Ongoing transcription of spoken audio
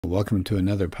Welcome to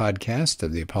another podcast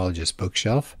of the Apologist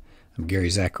Bookshelf. I'm Gary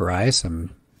Zacharias.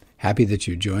 I'm happy that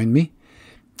you joined me.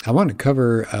 I want to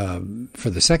cover,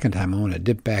 for the second time, I want to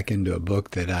dip back into a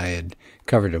book that I had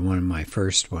covered in one of my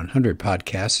first 100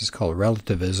 podcasts. It's called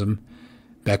Relativism,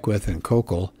 Beckwith and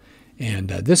Koukl. And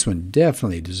this one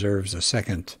definitely deserves a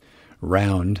second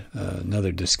round,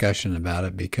 another discussion about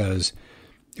it, because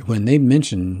when they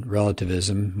mentioned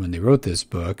relativism, when they wrote this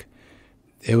book,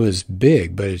 it was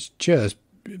big, but it's just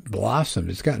blossomed.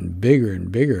 It's gotten bigger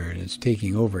and bigger, and it's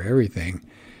taking over everything.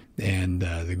 And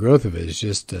the growth of it is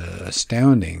just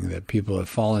astounding that people have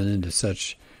fallen into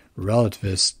such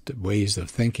relativist ways of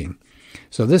thinking.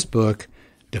 So this book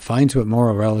defines what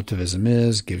moral relativism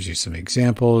is, gives you some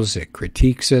examples, it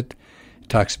critiques it,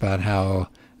 talks about how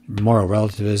moral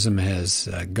relativism has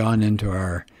gone into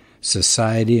our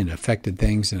society and affected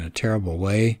things in a terrible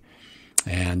way.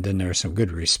 And then there are some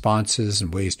good responses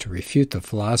and ways to refute the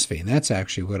philosophy. And that's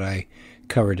actually what I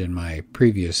covered in my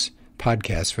previous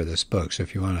podcast for this book. So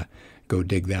if you want to go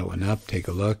dig that one up, take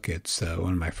a look. It's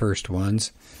one of my first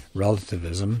ones,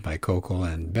 Relativism by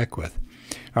Koukl and Beckwith.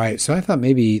 All right, so I thought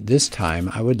maybe this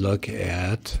time I would look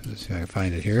at, let's see if I can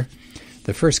find it here,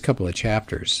 the first couple of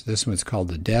chapters. This one's called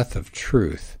The Death of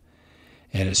Truth.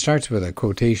 And it starts with a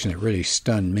quotation that really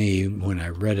stunned me when I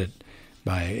read it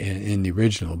in the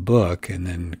original book, and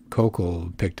then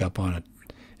Koukl picked up on it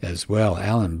as well.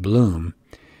 Alan Bloom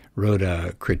wrote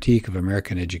a critique of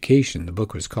American education. The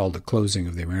book was called The Closing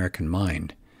of the American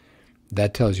Mind.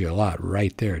 That tells you a lot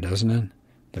right there, doesn't it?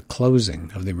 The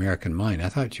closing of the American mind. I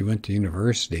thought you went to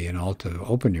university and all to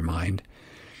open your mind.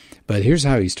 But here's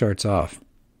how he starts off.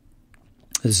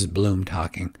 This is Bloom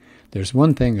talking. There's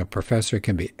one thing a professor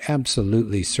can be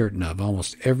absolutely certain of.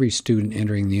 Almost every student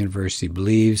entering the university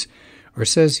believes or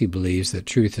says he believes that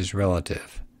truth is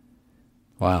relative.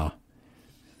 Wow.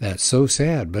 That's so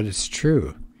sad, but it's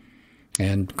true.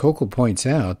 And Koukl points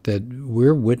out that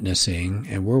we're witnessing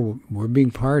and we're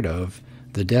being part of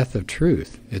the death of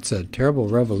truth. It's a terrible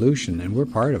revolution, and we're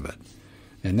part of it.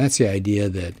 And that's the idea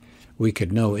that we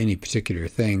could know any particular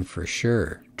thing for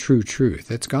sure. True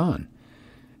truth. It's gone.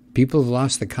 People have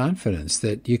lost the confidence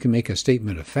that you can make a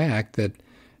statement of fact that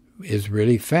is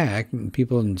really fact, and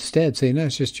people instead say, no,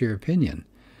 it's just your opinion.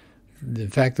 In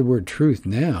fact, the word truth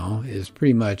now is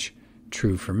pretty much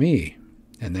true for me,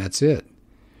 and that's it.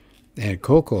 And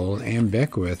Koukl and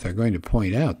Beckwith are going to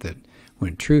point out that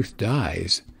when truth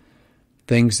dies,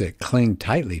 things that cling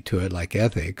tightly to it, like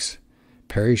ethics,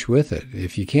 perish with it.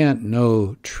 If you can't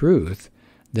know truth,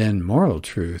 then moral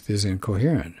truth is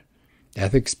incoherent.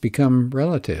 Ethics become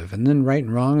relative, and then right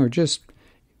and wrong are just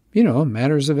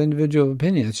matters of individual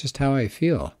opinion. It's just how I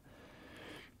feel.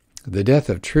 The death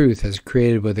of truth has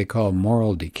created what they call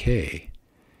moral decay.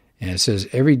 And it says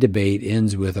every debate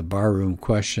ends with a barroom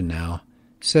question now.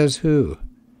 Says who?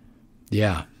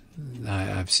 Yeah,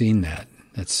 I've seen that.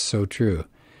 That's so true.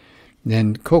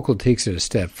 Then Koukl takes it a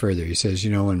step further. He says,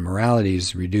 when morality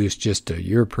is reduced just to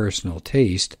your personal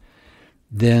taste,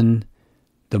 then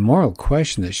the moral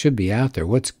question that should be out there,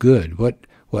 what's good, what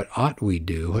ought we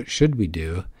do, what should we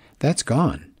do, that's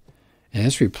gone. And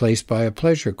it's replaced by a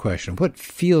pleasure question. What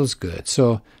feels good?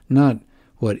 So not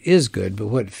what is good, but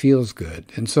what feels good.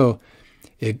 And so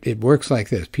it works like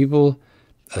this. People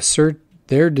assert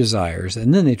their desires,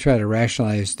 and then they try to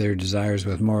rationalize their desires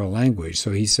with moral language.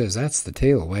 So he says that's the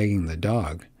tail wagging the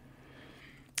dog.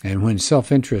 And when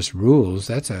self-interest rules,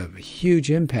 that's a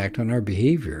huge impact on our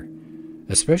behavior,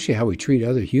 especially how we treat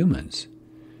other humans.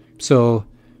 So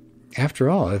after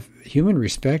all, if human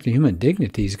respect and human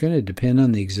dignity is going to depend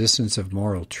on the existence of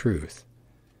moral truth.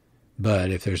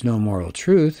 But if there's no moral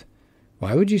truth,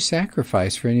 why would you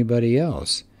sacrifice for anybody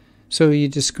else? So you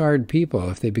discard people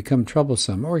if they become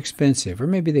troublesome or expensive, or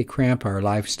maybe they cramp our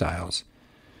lifestyles.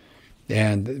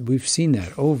 And we've seen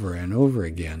that over and over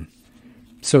again.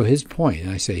 So his point,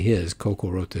 and I say his,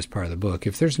 Koukl wrote this part of the book,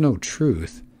 if there's no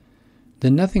truth,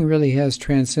 then nothing really has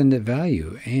transcendent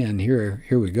value. And here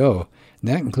we go. And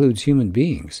that includes human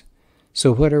beings.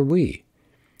 So what are we?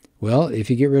 Well, if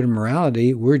you get rid of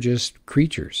morality, we're just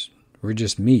creatures. We're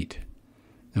just meat.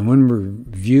 And when we're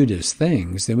viewed as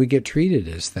things, then we get treated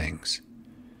as things.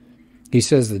 He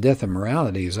says the death of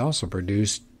morality has also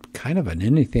produced kind of an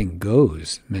anything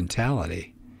goes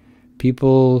mentality.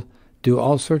 People do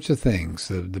all sorts of things.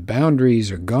 The boundaries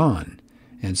are gone.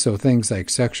 And so things like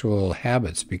sexual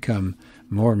habits become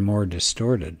more and more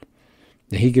distorted.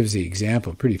 He gives the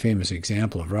example, a pretty famous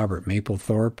example of Robert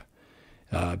Mapplethorpe,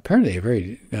 apparently a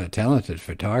very talented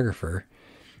photographer.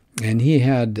 And he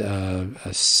had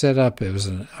set up, it was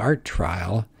an art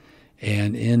trial,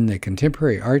 and in the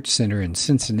Contemporary Art Center in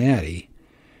Cincinnati,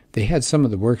 they had some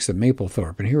of the works of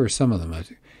Mapplethorpe, and here were some of them. A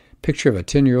picture of a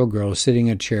 10-year-old girl sitting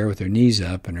in a chair with her knees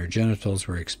up and her genitals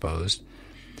were exposed.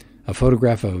 A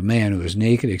photograph of a man who was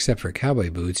naked except for cowboy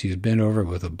boots. He was bent over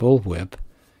with a bullwhip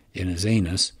in his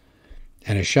anus.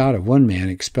 And a shot of one man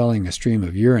expelling a stream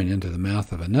of urine into the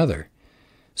mouth of another.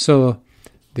 So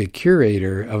the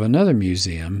curator of another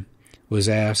museum was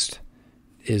asked,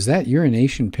 is that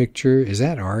urination picture, is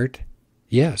that art?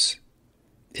 Yes.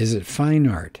 Is it fine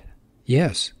art?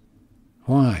 Yes.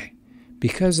 Why?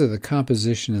 Because of the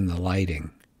composition and the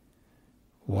lighting.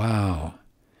 Wow.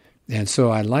 And so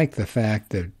I like the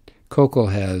fact that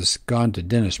Koukl has gone to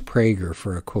Dennis Prager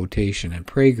for a quotation, and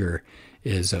Prager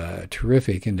is a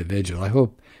terrific individual. I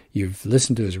hope you've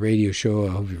listened to his radio show.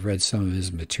 I hope you've read some of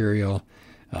his material,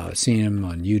 seen him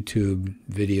on YouTube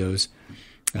videos.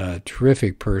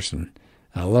 Terrific person.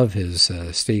 I love his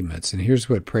statements. And here's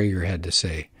what Prager had to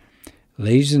say.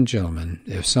 Ladies and gentlemen,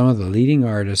 if some of the leading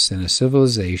artists in a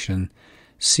civilization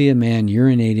see a man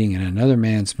urinating in another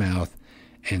man's mouth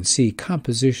and see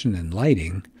composition and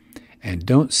lighting and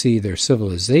don't see their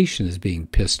civilization as being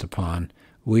pissed upon,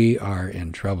 we are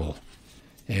in trouble.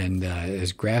 And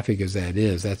as graphic as that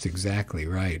is, that's exactly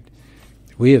right.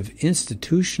 We have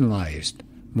institutionalized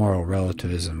moral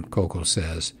relativism, Koukl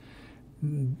says.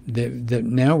 That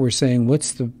now we're saying,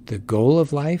 what's the goal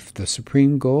of life, the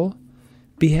supreme goal?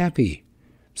 Be happy.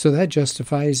 So that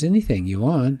justifies anything you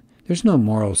want. There's no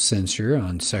moral censure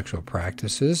on sexual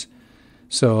practices.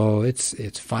 So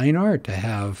it's fine art to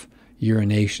have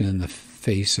urination in the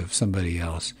face of somebody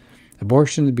else.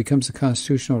 Abortion becomes a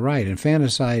constitutional right.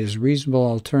 Infanticide is a reasonable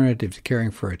alternative to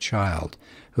caring for a child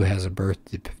who has a birth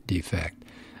defect.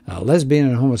 Lesbian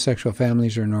and homosexual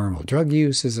families are normal. Drug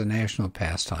use is a national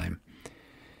pastime.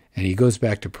 And he goes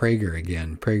back to Prager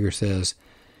again. Prager says,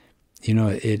 you know,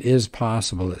 it is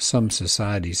possible that some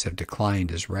societies have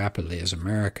declined as rapidly as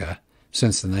America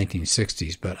since the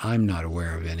 1960s, but I'm not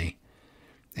aware of any.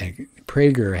 And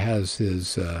Prager has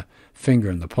his finger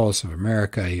on the pulse of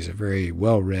America. He's a very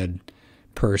well-read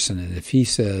person, and if he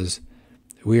says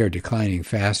we are declining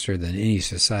faster than any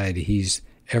society he's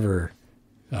ever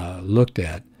looked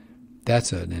at,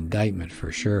 that's an indictment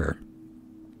for sure.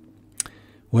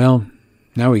 Well,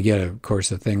 now we get, of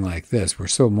course, a thing like this. We're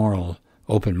so moral,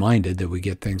 open-minded that we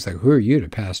get things like, who are you to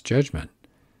pass judgment?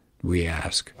 We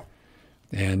ask.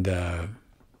 And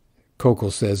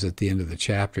Koukl says at the end of the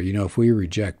chapter, you know, if we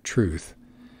reject truth,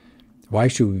 why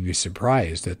should we be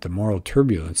surprised at the moral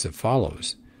turbulence that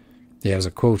follows? He has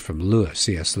a quote from Lewis,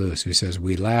 C.S. Lewis, who says,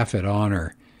 we laugh at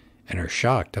honor and are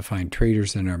shocked to find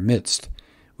traitors in our midst.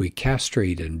 We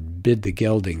castrate and bid the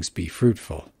geldings be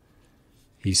fruitful.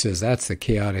 He says that's the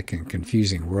chaotic and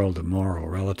confusing world of moral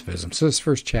relativism. So this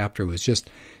first chapter was just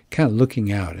kind of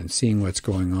looking out and seeing what's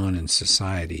going on in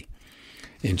society.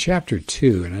 In chapter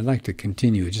 2, and I'd like to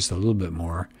continue just a little bit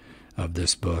more of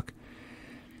this book,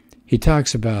 he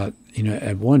talks about, you know,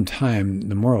 at one time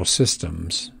the moral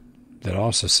systems that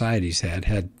all societies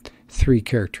had three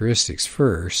characteristics.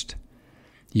 First,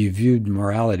 you viewed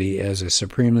morality as a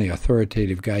supremely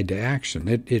authoritative guide to action.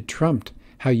 It trumped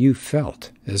how you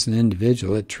felt as an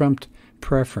individual. It trumped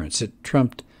preference. It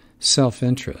trumped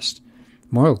self-interest.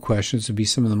 Moral questions would be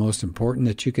some of the most important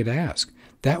that you could ask.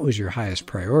 That was your highest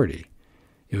priority.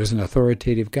 It was an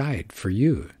authoritative guide for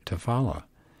you to follow.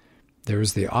 There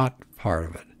was the ought part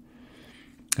of it.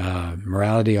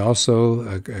 Morality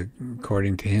also,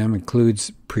 according to him,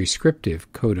 includes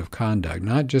prescriptive code of conduct,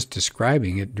 not just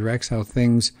describing, it directs how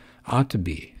things ought to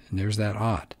be. And there's that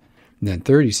ought. And then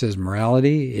third, he says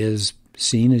morality is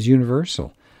seen as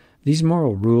universal. These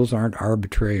moral rules aren't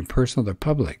arbitrary and personal, they're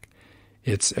public.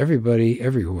 It's everybody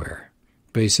everywhere.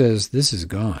 But he says this is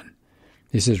gone.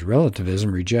 He says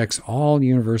relativism rejects all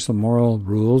universal moral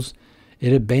rules.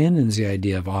 It abandons the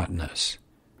idea of oughtness.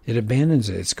 It abandons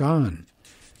it. It's gone.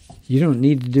 You don't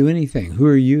need to do anything. Who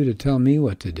are you to tell me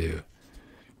what to do?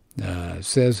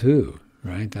 Says who,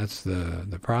 right? That's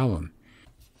the problem.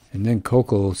 And then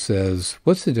Koukl says,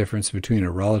 what's the difference between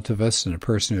a relativist and a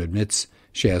person who admits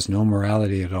she has no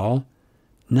morality at all?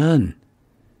 None.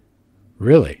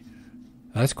 Really?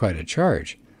 That's quite a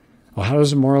charge. Well, how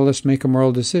does a moralist make a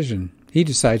moral decision? He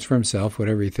decides for himself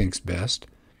whatever he thinks best.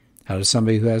 How does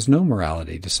somebody who has no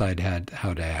morality decide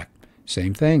how to act?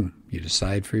 Same thing. You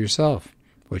decide for yourself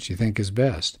what you think is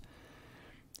best.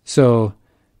 So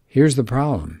here's the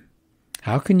problem.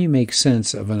 How can you make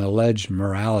sense of an alleged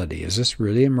morality? Is this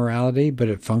really a morality, but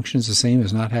it functions the same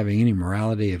as not having any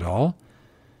morality at all?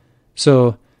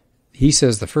 So he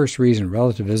says the first reason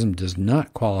relativism does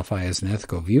not qualify as an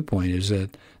ethical viewpoint is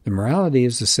that the morality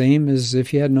is the same as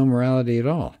if you had no morality at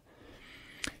all.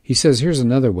 He says, here's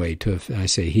another way to, and I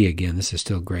say he again, this is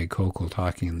still Greg Koukl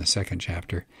talking in the second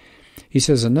chapter. He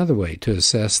says another way to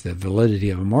assess the validity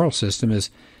of a moral system is,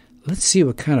 let's see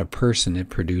what kind of person it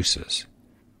produces.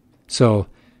 So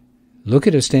look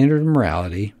at a standard of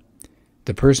morality.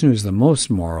 The person who's the most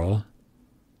moral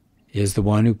is the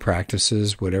one who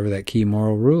practices whatever that key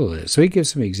moral rule is. So he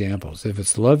gives some examples. If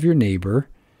it's love your neighbor,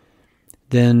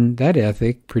 then that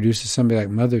ethic produces somebody like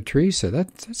Mother Teresa.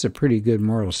 That's a pretty good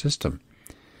moral system.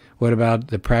 What about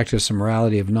the practice of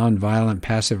morality of nonviolent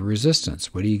passive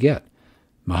resistance? What do you get?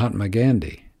 Mahatma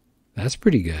Gandhi. That's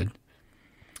pretty good.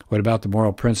 What about the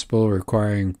moral principle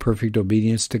requiring perfect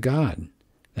obedience to God?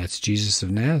 That's Jesus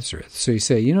of Nazareth. So you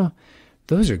say,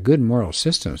 those are good moral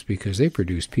systems because they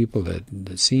produce people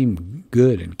that seem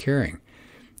good and caring.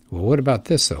 Well, what about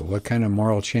this, though? What kind of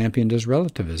moral champion does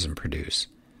relativism produce?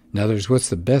 In other words, what's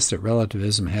the best that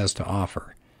relativism has to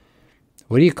offer?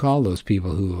 What do you call those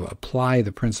people who apply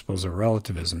the principles of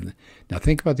relativism? Now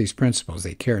think about these principles.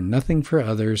 They care nothing for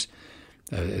others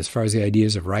as far as the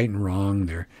ideas of right and wrong.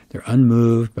 They're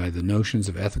unmoved by the notions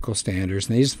of ethical standards,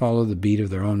 and they just follow the beat of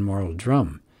their own moral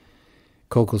drum.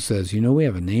 Koukl says, we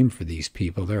have a name for these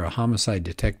people. They're a homicide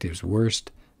detective's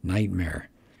worst nightmare.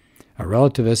 A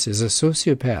relativist is a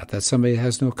sociopath. That's somebody that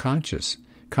has no conscience.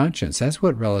 That's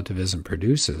what relativism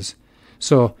produces.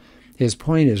 So his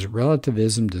point is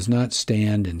relativism does not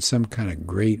stand in some kind of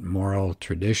great moral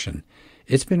tradition.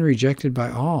 It's been rejected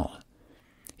by all.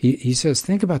 He says,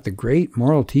 think about the great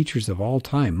moral teachers of all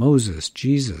time, Moses,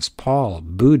 Jesus, Paul,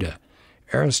 Buddha,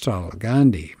 Aristotle,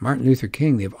 Gandhi, Martin Luther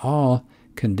King. They've all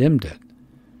condemned it.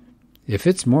 If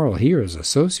its moral hero is a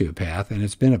sociopath and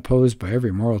it's been opposed by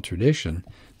every moral tradition,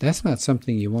 that's not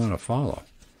something you want to follow.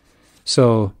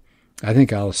 So I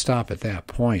think I'll stop at that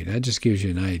point. That just gives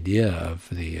you an idea of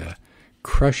the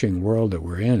crushing world that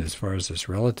we're in as far as this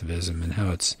relativism and how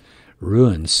it's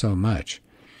ruined so much.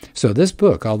 So this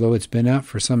book, although it's been out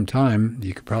for some time,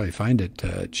 you could probably find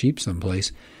it cheap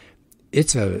someplace,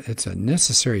 it's a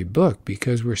necessary book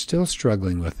because we're still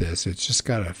struggling with this. It's just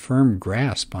got a firm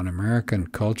grasp on American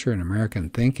culture and American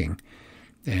thinking,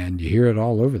 and you hear it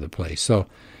all over the place. So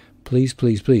please,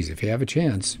 please, please, if you have a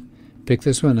chance, pick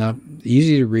this one up.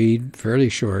 Easy to read, fairly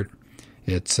short.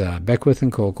 It's Beckwith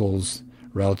and Koukl's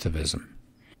Relativism.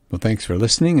 Well, thanks for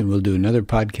listening, and we'll do another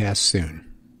podcast soon.